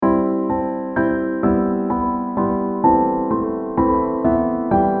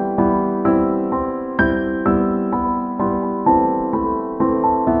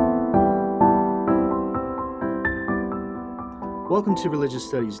Welcome to Religious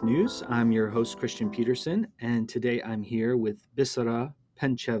Studies News. I'm your host, Christian Peterson, and today I'm here with Bisara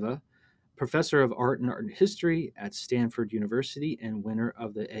Pencheva, professor of art and art history at Stanford University and winner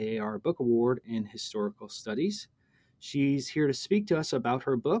of the AAR Book Award in Historical Studies. She's here to speak to us about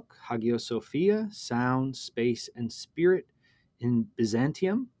her book, Hagia Sophia, Sound, Space, and Spirit in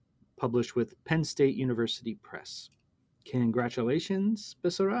Byzantium, published with Penn State University Press. Congratulations,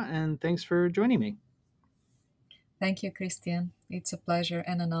 Bisara, and thanks for joining me. Thank you, Christian. It's a pleasure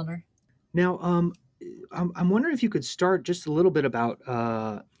and an honor. Now, I'm wondering if you could start just a little bit about,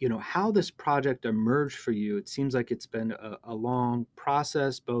 how this project emerged for you. It seems like it's been a long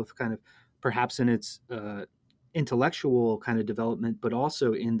process, both kind of perhaps in its intellectual kind of development, but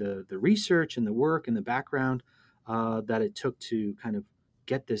also in the research and the work and the background that it took to kind of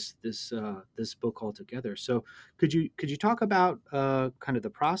get this book all together. So, could you talk about kind of the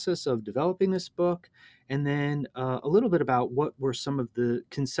process of developing this book? And then a little bit about what were some of the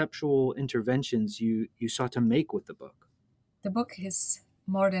conceptual interventions you sought to make with the book. The book is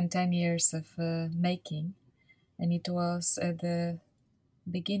more than 10 years of making, and it was at the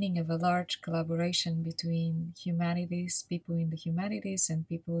beginning of a large collaboration between humanities, people in the humanities, and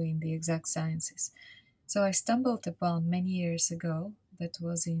people in the exact sciences. So I stumbled upon many years ago, that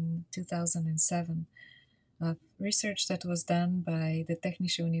was in 2007, research that was done by the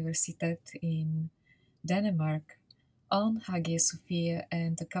Technische Universiteit in Denmark on Hagia Sophia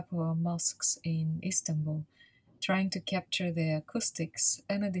and a couple of mosques in Istanbul, trying to capture the acoustics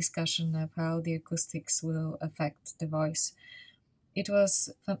and a discussion of how the acoustics will affect the voice. It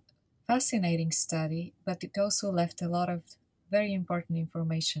was a fascinating study, but it also left a lot of very important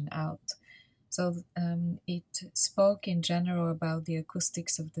information out. So it spoke in general about the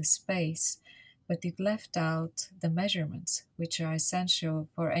acoustics of the space, but it left out the measurements, which are essential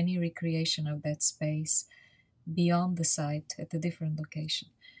for any recreation of that space beyond the site at a different location.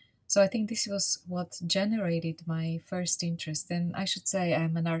 So I think this was what generated my first interest. And I should say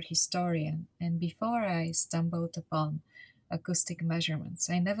I'm an art historian. And before I stumbled upon acoustic measurements,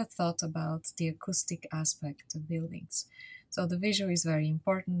 I never thought about the acoustic aspect of buildings. So the visual is very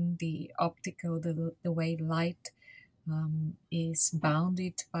important, the optical, the way light is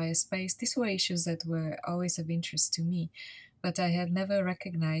bounded by a space. These were issues that were always of interest to me, but I had never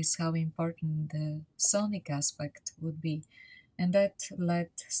recognized how important the sonic aspect would be. And that led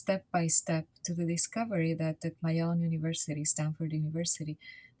step by step to the discovery that at my own university, Stanford University,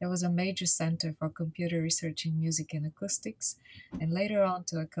 there was a major center for computer research in music and acoustics, and later on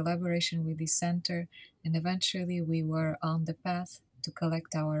to a collaboration with this center. And eventually we were on the path to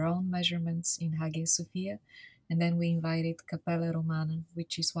collect our own measurements in Hagia Sophia. And then we invited Capella Romana,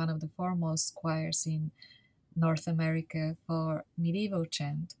 which is one of the foremost choirs in North America for medieval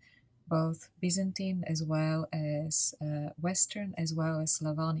chant, both Byzantine as well as Western as well as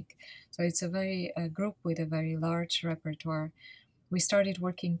Slavonic. So it's a group with a very large repertoire. We started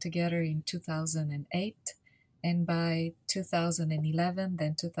working together in 2008, and by 2011,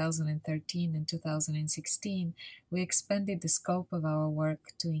 then 2013 and 2016, we expanded the scope of our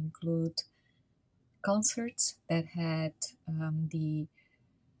work to include concerts that had the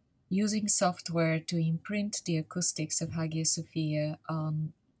using software to imprint the acoustics of Hagia Sophia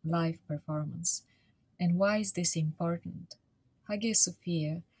on live performance. And why is this important? Hagia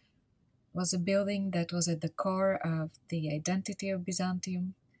Sophia was a building that was at the core of the identity of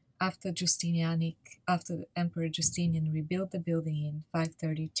Byzantium. After Emperor Justinian rebuilt the building in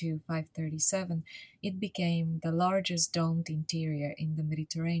 532, 537, it became the largest domed interior in the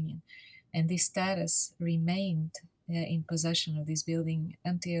Mediterranean. And this status remained in possession of this building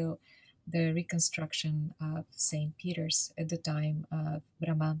until the reconstruction of St. Peter's at the time of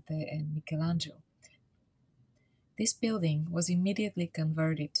Bramante and Michelangelo. This building was immediately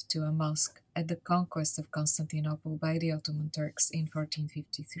converted to a mosque at the conquest of Constantinople by the Ottoman Turks in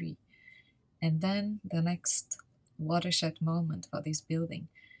 1453. And then the next watershed moment for this building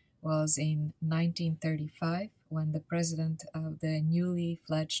was in 1935 when the president of the newly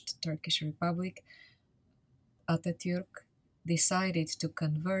fledged Turkish Republic, Atatürk, decided to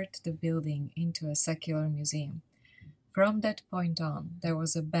convert the building into a secular museum. From that point on, there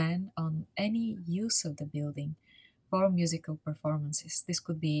was a ban on any use of the building for musical performances. This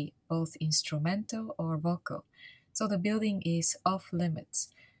could be both instrumental or vocal. So the building is off limits.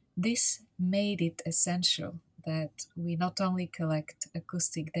 This made it essential that we not only collect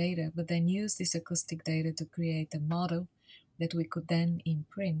acoustic data, but then use this acoustic data to create a model that we could then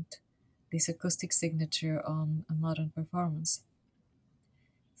imprint this acoustic signature on a modern performance.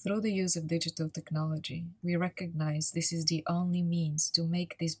 Through the use of digital technology, we recognize this is the only means to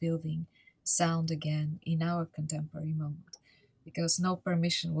make this building sound again in our contemporary moment. because no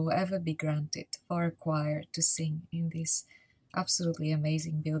permission will ever be granted for a choir to sing in this absolutely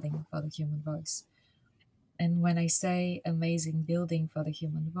amazing building for the human voice. And when I say amazing building for the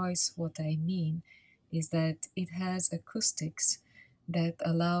human voice, what I mean is that it has acoustics that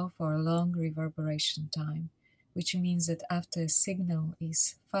allow for a long reverberation time, which means that after a signal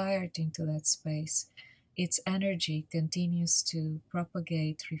is fired into that space, its energy continues to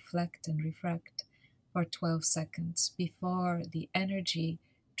propagate, reflect, and refract for 12 seconds before the energy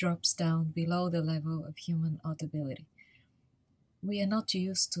drops down below the level of human audibility. We are not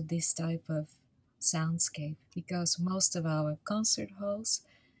used to this type of soundscape because most of our concert halls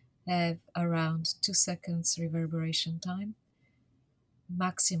have around 2 seconds reverberation time,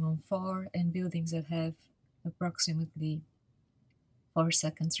 maximum four, and buildings that have approximately 4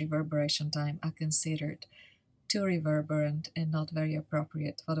 seconds reverberation time are considered too reverberant and not very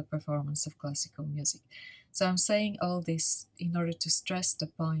appropriate for the performance of classical music. So I'm saying all this in order to stress the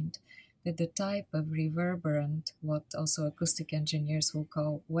point that the type of reverberant, what also acoustic engineers will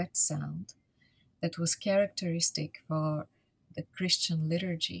call wet sound, that was characteristic for the Christian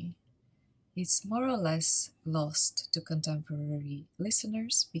liturgy is more or less lost to contemporary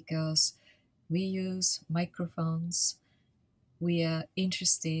listeners because we use microphones, we are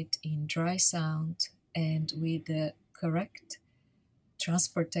interested in dry sound, and with the correct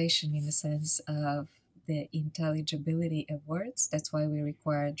transportation in the sense of the intelligibility of words. That's why we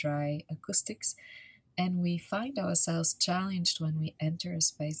require dry acoustics. And we find ourselves challenged when we enter a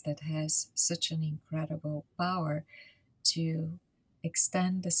space that has such an incredible power to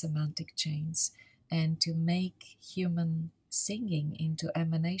extend the semantic chains and to make human singing into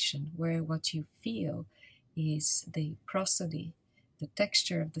emanation, where what you feel is the prosody, the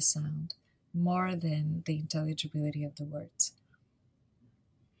texture of the sound, more than the intelligibility of the words.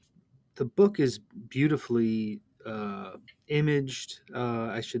 The book is beautifully imaged.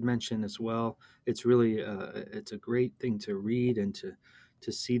 I should mention as well. It's really it's a great thing to read and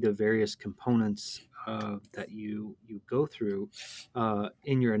to see the various components that you go through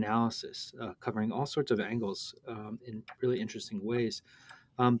in your analysis, covering all sorts of angles in really interesting ways.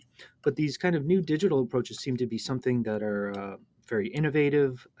 Um, but these kind of new digital approaches seem to be something that are very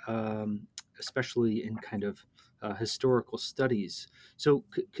innovative, especially in kind of historical studies. So,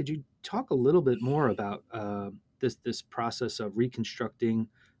 could you talk a little bit more about this process of reconstructing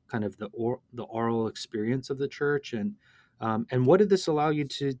kind of the oral experience of the church, and what did this allow you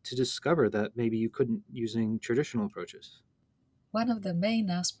to discover that maybe you couldn't using traditional approaches? One of the main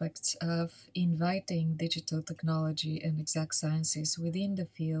aspects of inviting digital technology and exact sciences within the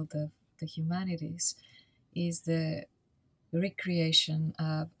field of the humanities is the recreation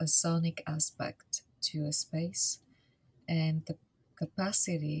of a sonic aspect to a space and the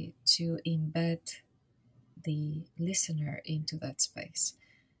capacity to embed the listener into that space.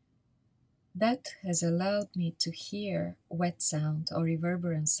 That has allowed me to hear wet sound or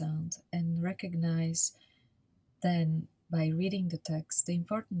reverberant sound and recognize then, by reading the text, the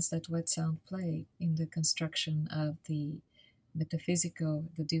importance that wet sound played in the construction of the metaphysical,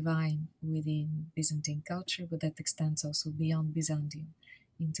 the divine within Byzantine culture, but that extends also beyond Byzantium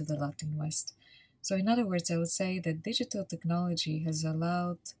into the Latin West. So, in other words, I would say that digital technology has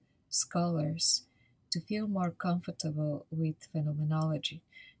allowed scholars to feel more comfortable with phenomenology,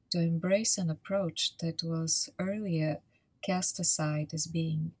 to embrace an approach that was earlier cast aside as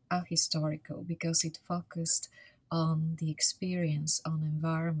being ahistorical because it focused on the experience, on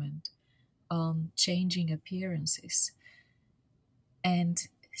environment, on changing appearances, and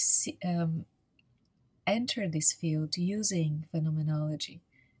enter this field using phenomenology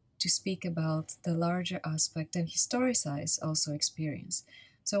to speak about the larger aspect and historicize also experience.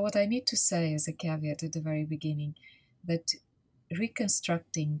 So, what I need to say as a caveat at the very beginning that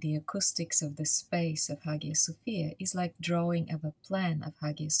reconstructing the acoustics of the space of Hagia Sophia is like drawing of a plan of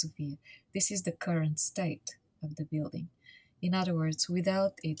Hagia Sophia. This is the current state of the building. In other words,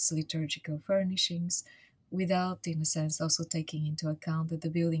 without its liturgical furnishings, without, in a sense, also taking into account that the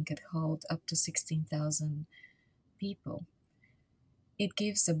building could hold up to 16,000 people, it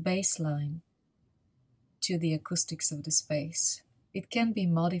gives a baseline to the acoustics of the space. It can be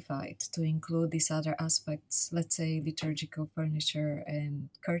modified to include these other aspects, let's say liturgical furniture and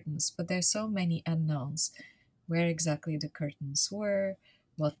curtains, but there's so many unknowns where exactly the curtains were,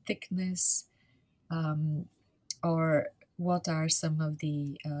 what thickness, um, or what are some of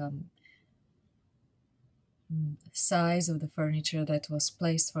the size of the furniture that was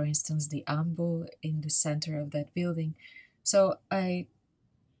placed, for instance, the ambo in the center of that building. So I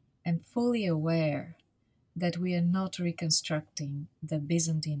am fully aware that we are not reconstructing the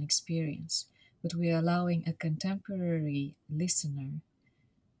Byzantine experience, but we are allowing a contemporary listener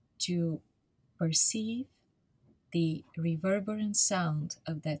to perceive the reverberant sound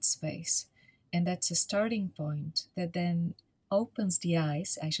of that space. And that's a starting point that then opens the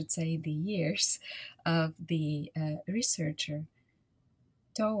eyes, I should say the ears, of the researcher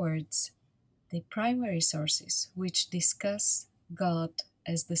towards the primary sources, which discuss God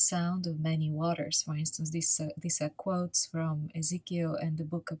as the sound of many waters. For instance, these are quotes from Ezekiel and the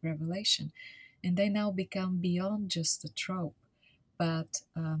book of Revelation. And they now become beyond just a trope, but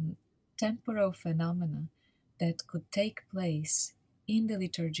temporal phenomena that could take place in the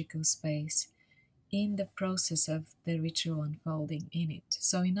liturgical space in the process of the ritual unfolding in it.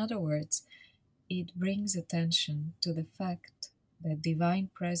 So, in other words, it brings attention to the fact that divine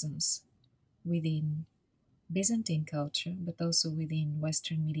presence within Byzantine culture, but also within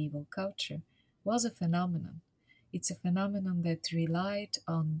Western medieval culture, was a phenomenon. It's a phenomenon that relied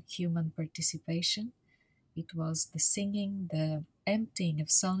on human participation. It was the singing, the emptying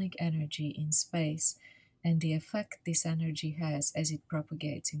of sonic energy in space, and the effect this energy has as it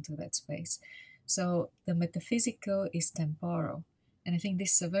propagates into that space. So the metaphysical is temporal. And I think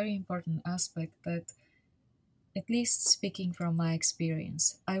this is a very important aspect that, at least speaking from my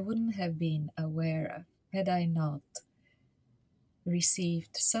experience, I wouldn't have been aware of had I not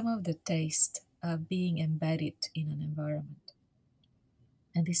received some of the taste of being embedded in an environment.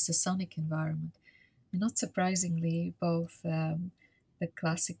 And this is a sonic environment. And not surprisingly, both the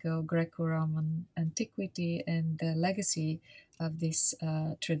classical Greco Roman antiquity and the legacy of this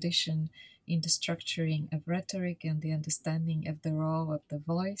tradition in the structuring of rhetoric and the understanding of the role of the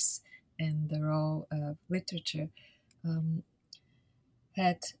voice and the role of literature um,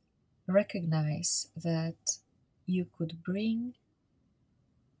 had recognized that you could bring,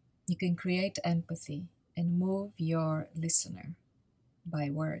 you can create empathy and move your listener by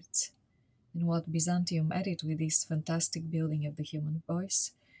words. And what Byzantium added with this fantastic building of the human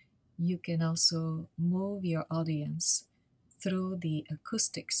voice, you can also move your audience through the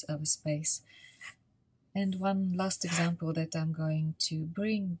acoustics of a space. And one last example that I'm going to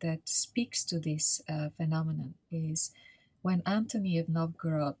bring that speaks to this phenomenon is when Anthony of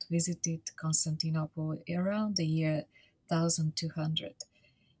Novgorod visited Constantinople around the year 1200.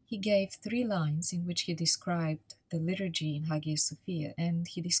 He gave 3 lines in which he described the liturgy in Hagia Sophia, and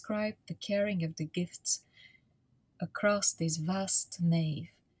he described the carrying of the gifts across this vast nave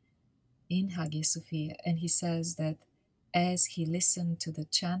in Hagia Sophia. And he says that as he listened to the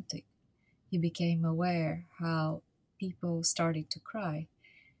chanting, he became aware how people started to cry.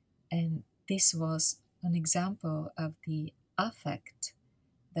 And this was an example of the affect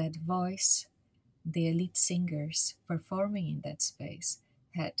that voice, the elite singers performing in that space,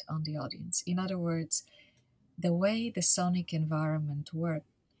 had on the audience. In other words, the way the sonic environment worked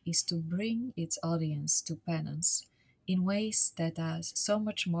is to bring its audience to penance in ways that are so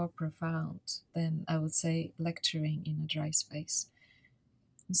much more profound than, I would say, lecturing in a dry space.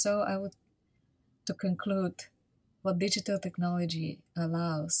 And so I would, to conclude, what digital technology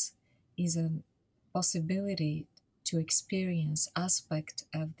allows is a possibility to experience aspect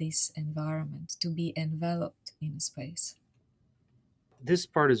of this environment, to be enveloped in space. This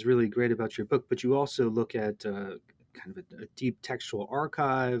part is really great about your book, but you also look at kind of a deep textual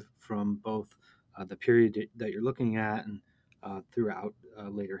archive from both the period that you're looking at and throughout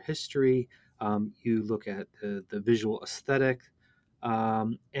later history. You look at the visual aesthetic.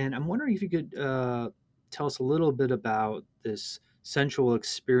 And I'm wondering if you could tell us a little bit about this sensual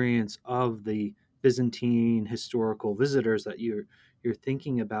experience of the Byzantine historical visitors that you're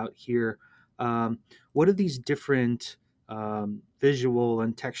thinking about here. What are these different visual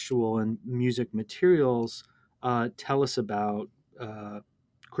and textual and music materials tell us about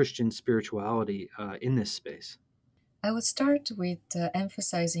Christian spirituality in this space? I would start with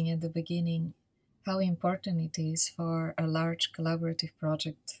emphasizing at the beginning how important it is for a large collaborative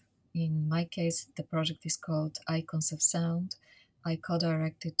project. In my case, the project is called Icons of Sound. I co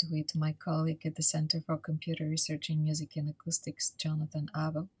directed with my colleague at the Center for Computer Research in Music and Acoustics, Jonathan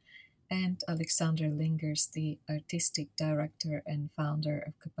Abel, and Alexander Lingers, the artistic director and founder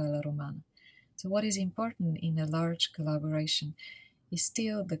of Capella Romana. So, what is important in a large collaboration is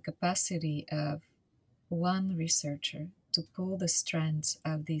still the capacity of one researcher to pull the strands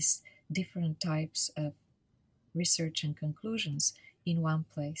of these different types of research and conclusions in one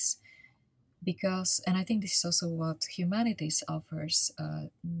place. Because, and I think this is also what humanities offers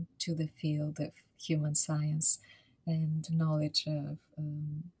to the field of human science and knowledge of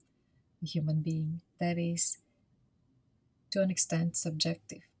the human being, that is to an extent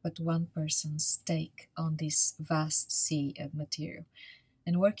subjective, but one person's take on this vast sea of material.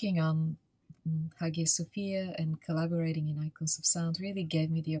 And working on Hagia Sophia and collaborating in Icons of Sound really gave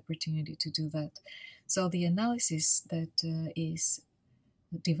me the opportunity to do that. So the analysis that is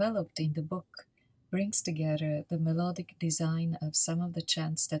developed in the book brings together the melodic design of some of the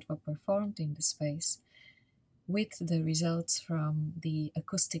chants that were performed in the space with the results from the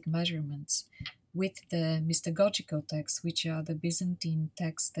acoustic measurements, with the mystagogical texts, which are the Byzantine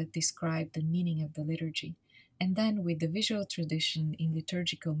texts that describe the meaning of the liturgy, and then with the visual tradition in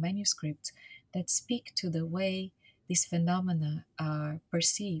liturgical manuscripts that speak to the way these phenomena are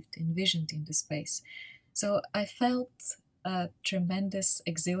perceived, envisioned in the space. So I felt a tremendous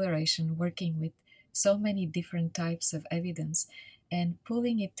exhilaration working with so many different types of evidence and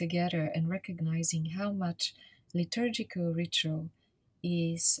pulling it together and recognizing how much liturgical ritual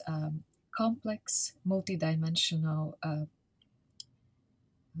is complex, multidimensional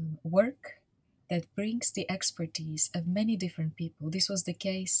work that brings the expertise of many different people. This was the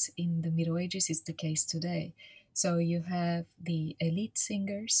case in the Middle Ages, it's the case today. So you have the elite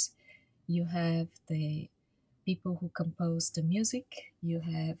singers, you have the people who composed the music, you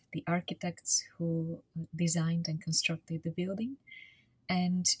have the architects who designed and constructed the building,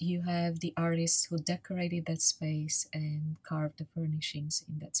 and you have the artists who decorated that space and carved the furnishings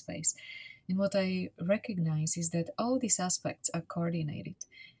in that space. And what I recognize is that all these aspects are coordinated.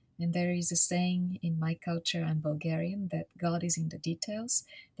 And there is a saying in my culture, I'm Bulgarian, that God is in the details.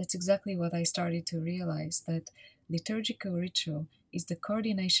 That's exactly what I started to realize, that liturgical ritual is the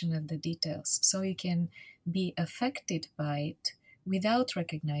coordination of the details. So you can be affected by it without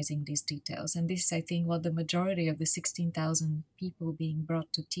recognizing these details. And this is, I think, what the majority of the 16,000 people being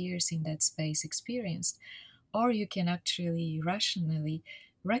brought to tears in that space experienced. Or you can actually rationally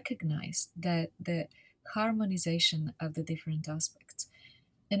recognize that the harmonization of the different aspects.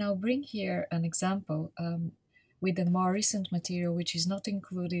 And I'll bring here an example with the more recent material, which is not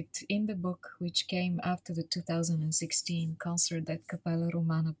included in the book, which came after the 2016 concert that Cappella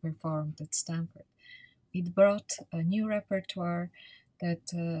Romana performed at Stanford. It brought a new repertoire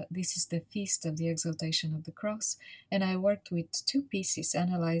that this is the Feast of the Exaltation of the Cross. And I worked with two pieces,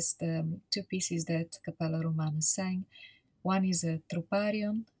 analyzed the two pieces that Cappella Romana sang. One is a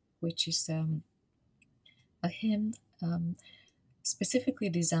Troparion, which is a hymn specifically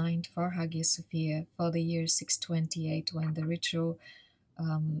designed for Hagia Sophia for the year 628, when the ritual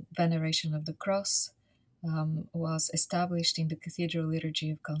veneration of the cross was established in the cathedral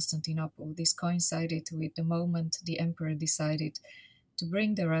liturgy of Constantinople. This coincided with the moment the emperor decided to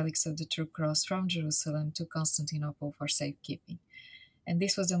bring the relics of the true cross from Jerusalem to Constantinople for safekeeping. And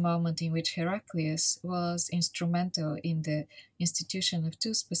this was a moment in which Heraclius was instrumental in the institution of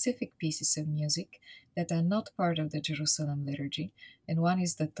two specific pieces of music that are not part of the Jerusalem liturgy. And one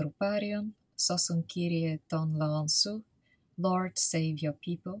is the Troparion, Sosun Kyrie ton laon su, Lord save your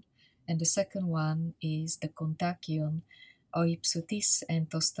people. And the second one is the Kontakion, O ipsutis en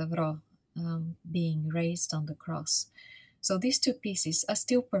to stavro, being raised on the cross. So these two pieces are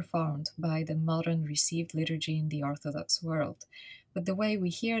still performed by the modern received liturgy in the Orthodox world. But the way we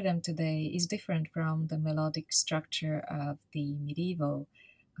hear them today is different from the melodic structure of the medieval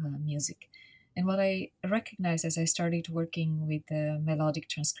music. And what I recognized as I started working with the melodic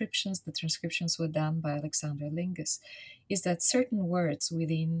transcriptions, the transcriptions were done by Alexandra Lingus, is that certain words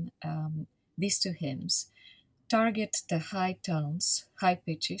within these two hymns target the high tones, high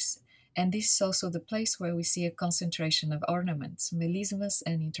pitches, and this is also the place where we see a concentration of ornaments, melismas,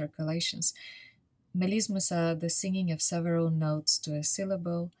 and intercalations. Melismas are the singing of several notes to a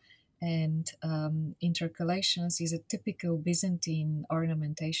syllable, and intercalations is a typical Byzantine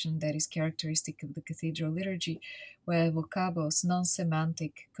ornamentation that is characteristic of the cathedral liturgy, where vocabos,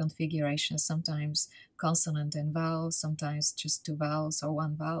 non-semantic configurations, sometimes consonant and vowel, sometimes just two vowels or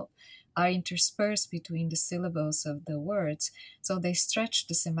one vowel, are interspersed between the syllables of the words, so they stretch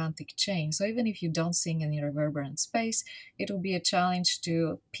the semantic chain. So even if you don't sing in a reverberant space, it will be a challenge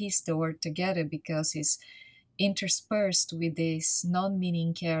to piece the word together because it's interspersed with these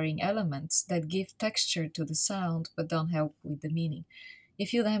non-meaning carrying elements that give texture to the sound but don't help with the meaning.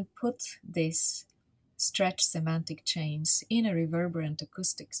 If you then put these stretched semantic chains in a reverberant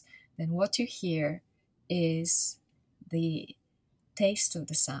acoustics, then what you hear is the taste of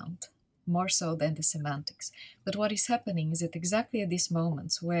the sound, more so than the semantics. But what is happening is that exactly at these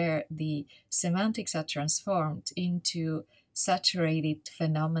moments where the semantics are transformed into saturated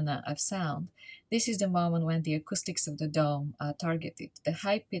phenomena of sound, this is the moment when the acoustics of the dome are targeted. The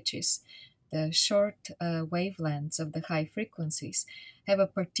high pitches, the short wavelengths of the high frequencies have a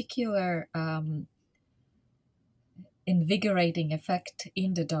particular invigorating effect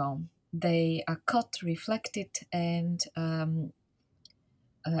in the dome. They are caught, reflected, and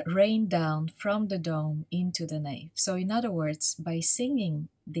rain down from the dome into the nave. So, in other words, by singing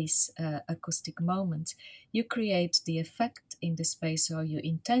this acoustic moment, you create the effect in the space, or you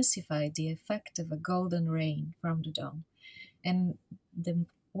intensify the effect of a golden rain from the dome. And the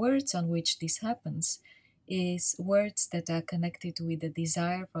words on which this happens is words that are connected with the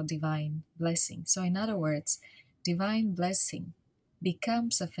desire for divine blessing. So, in other words, divine blessing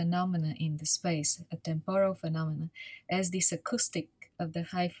becomes a phenomenon in the space, a temporal phenomenon, as this acoustic of the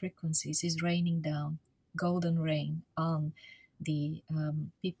high frequencies is raining down golden rain on the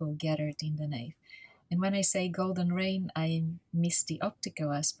people gathered in the nave. And when I say golden rain, I miss the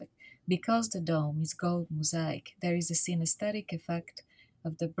optical aspect. Because the dome is gold mosaic, there is a synesthetic effect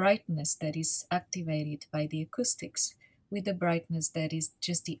of the brightness that is activated by the acoustics with the brightness that is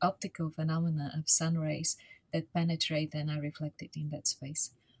just the optical phenomena of sun rays that penetrate and are reflected in that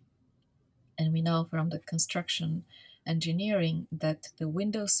space. And we know from the construction engineering that the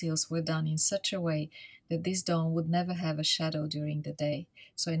window sills were done in such a way that this dome would never have a shadow during the day.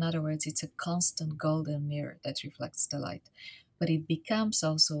 So, in other words, it's a constant golden mirror that reflects the light. But it becomes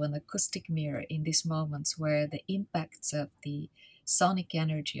also an acoustic mirror in these moments where the impacts of the sonic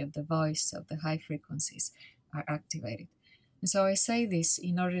energy of the voice of the high frequencies are activated. And so I say this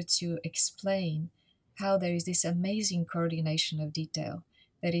in order to explain how there is this amazing coordination of detail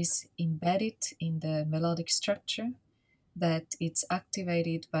that is embedded in the melodic structure, that it's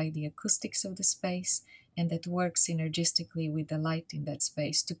activated by the acoustics of the space, and that works synergistically with the light in that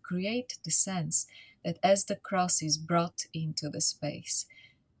space to create the sense that as the cross is brought into the space,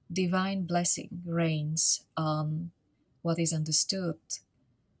 divine blessing reigns on what is understood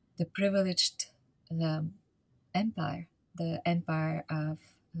the privileged um, empire, the empire of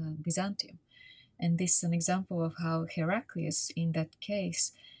Byzantium. And this is an example of how Heraclius, in that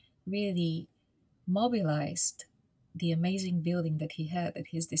case, really mobilized the amazing building that he had at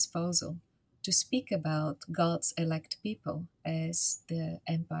his disposal to speak about God's elect people as the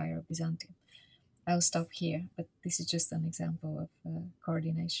Empire of Byzantium. I'll stop here, but this is just an example of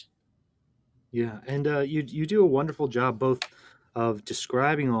coordination. Yeah, and you do a wonderful job both of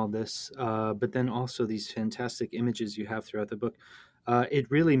describing all this, but then also these fantastic images you have throughout the book. It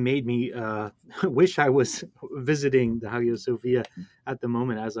really made me wish I was visiting the Hagia Sophia at the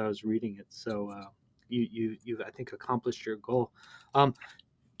moment as I was reading it. So you've I think accomplished your goal. Um,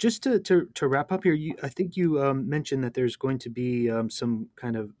 just to wrap up here, I think you mentioned that there's going to be some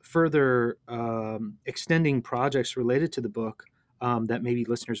kind of further extending projects related to the book that maybe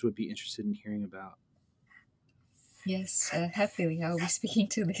listeners would be interested in hearing about. Yes, happily I'll be speaking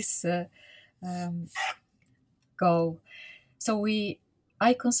to this um, goal. So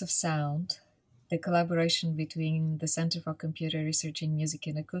Icons of Sound, the collaboration between the Center for Computer Research in Music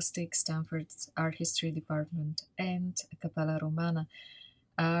and Acoustics, Stanford's Art History Department, and Capella Romana,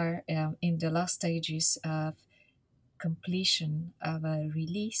 are in the last stages of completion of a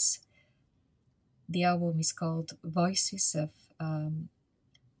release. The album is called Lost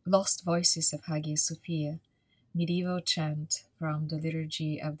Voices of Hagia Sophia, medieval chant from the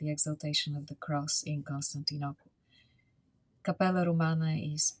liturgy of the Exaltation of the Cross in Constantinople. Capella Romana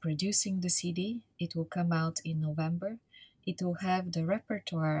is producing the CD. It will come out in November. It will have the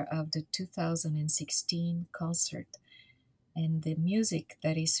repertoire of the 2016 concert, and the music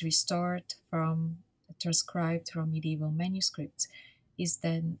that is restored from transcribed from medieval manuscripts is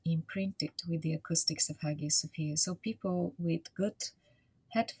then imprinted with the acoustics of Hagia Sophia. So people with good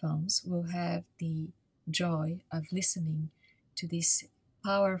headphones will have the joy of listening to this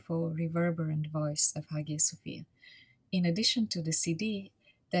powerful reverberant voice of Hagia Sophia. In addition to the CD,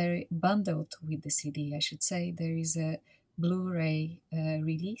 they're bundled with the CD, I should say, there is a Blu-ray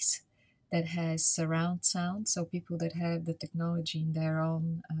release that has surround sound, so people that have the technology in their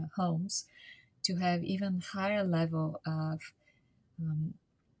own homes to have even higher level of um,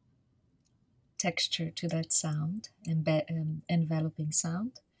 texture to that sound and enveloping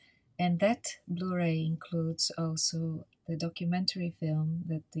sound. And that Blu-ray includes also the documentary film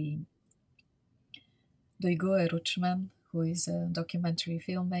that the Duygu Eruchman, who is a documentary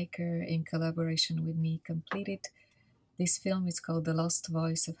filmmaker in collaboration with me, completed. This film is called The Lost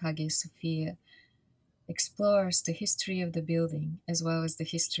Voice of Hagia Sophia, explores the history of the building as well as the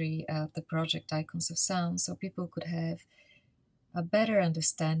history of the project Icons of Sound, so people could have a better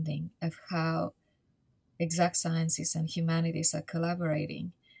understanding of how exact sciences and humanities are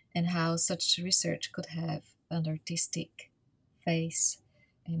collaborating and how such research could have an artistic face.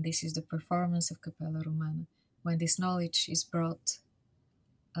 And this is the performance of Capella Romana when this knowledge is brought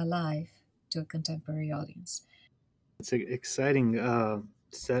alive to a contemporary audience. It's an exciting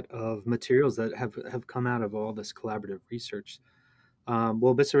set of materials that have come out of all this collaborative research.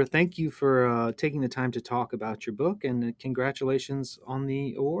 Well, Bissera, thank you for taking the time to talk about your book, and congratulations on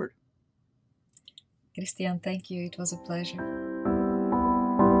the award. Christian, thank you. It was a pleasure.